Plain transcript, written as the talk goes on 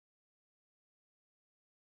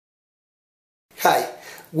Hi,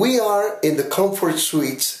 we are in the Comfort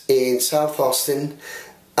Suites in South Austin,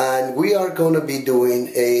 and we are going to be doing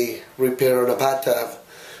a repair on a bathtub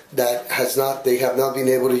that they have not been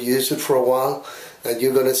able to use it for a while, and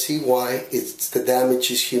you're going to see why. The damage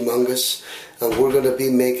is humongous, and we're going to be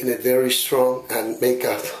making it very strong and make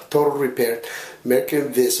a total repair, make it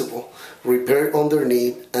visible, repair it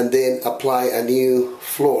underneath, and then apply a new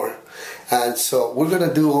floor. And so we're going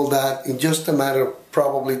to do all that in just a matter of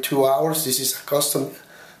probably 2 hours. This is a custom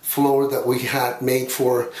floor that we had made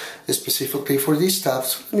specifically for these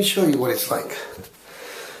tubs. Let me show you what it's like.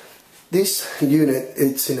 This unit,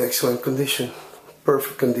 it's in excellent condition,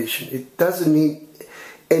 perfect condition. It doesn't need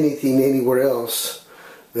anything anywhere else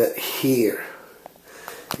but here.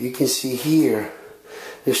 You can see here,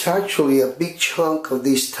 there's actually a big chunk of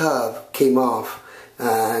this tub came off,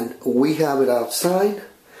 and we have it outside.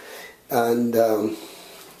 And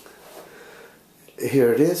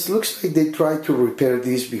here it is. Looks like they tried to repair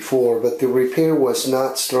these before, but the repair was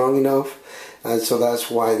not strong enough, and so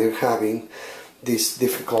that's why they're having this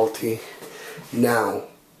difficulty now.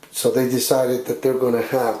 So they decided that they're going to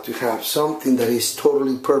have something that is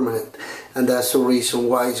totally permanent, and that's the reason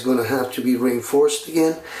why it's going to have to be reinforced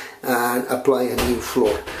again and apply a new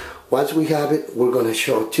floor. Once we have it, we're going to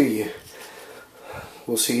show it to you.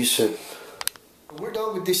 We'll see you soon. We're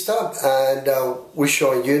done with this tub, and we're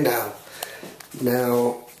showing you now.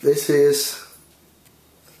 Now, this is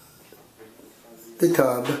the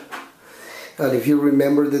tub, and if you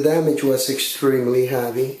remember, the damage was extremely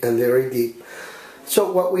heavy and very deep.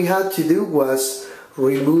 So what we had to do was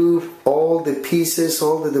remove all the pieces,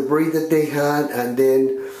 all the debris that they had, and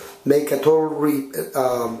then make a total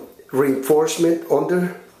reinforcement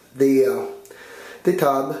under the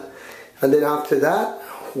tub. And then after that,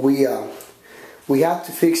 we had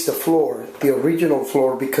to fix the floor, the original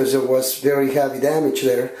floor, because there was very heavy damage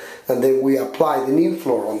there, and then we applied the new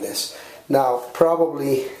floor on this. Now,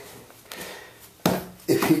 probably,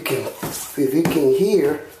 if you can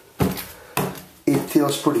hear, it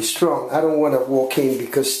feels pretty strong. I don't want to walk in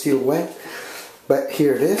because it's still wet, but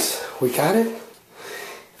here it is. We got it,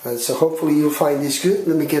 and so hopefully you'll find this good.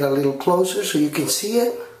 Let me get a little closer so you can see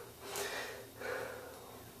it.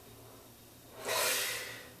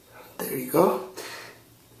 There you go.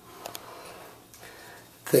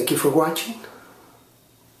 Thank you for watching.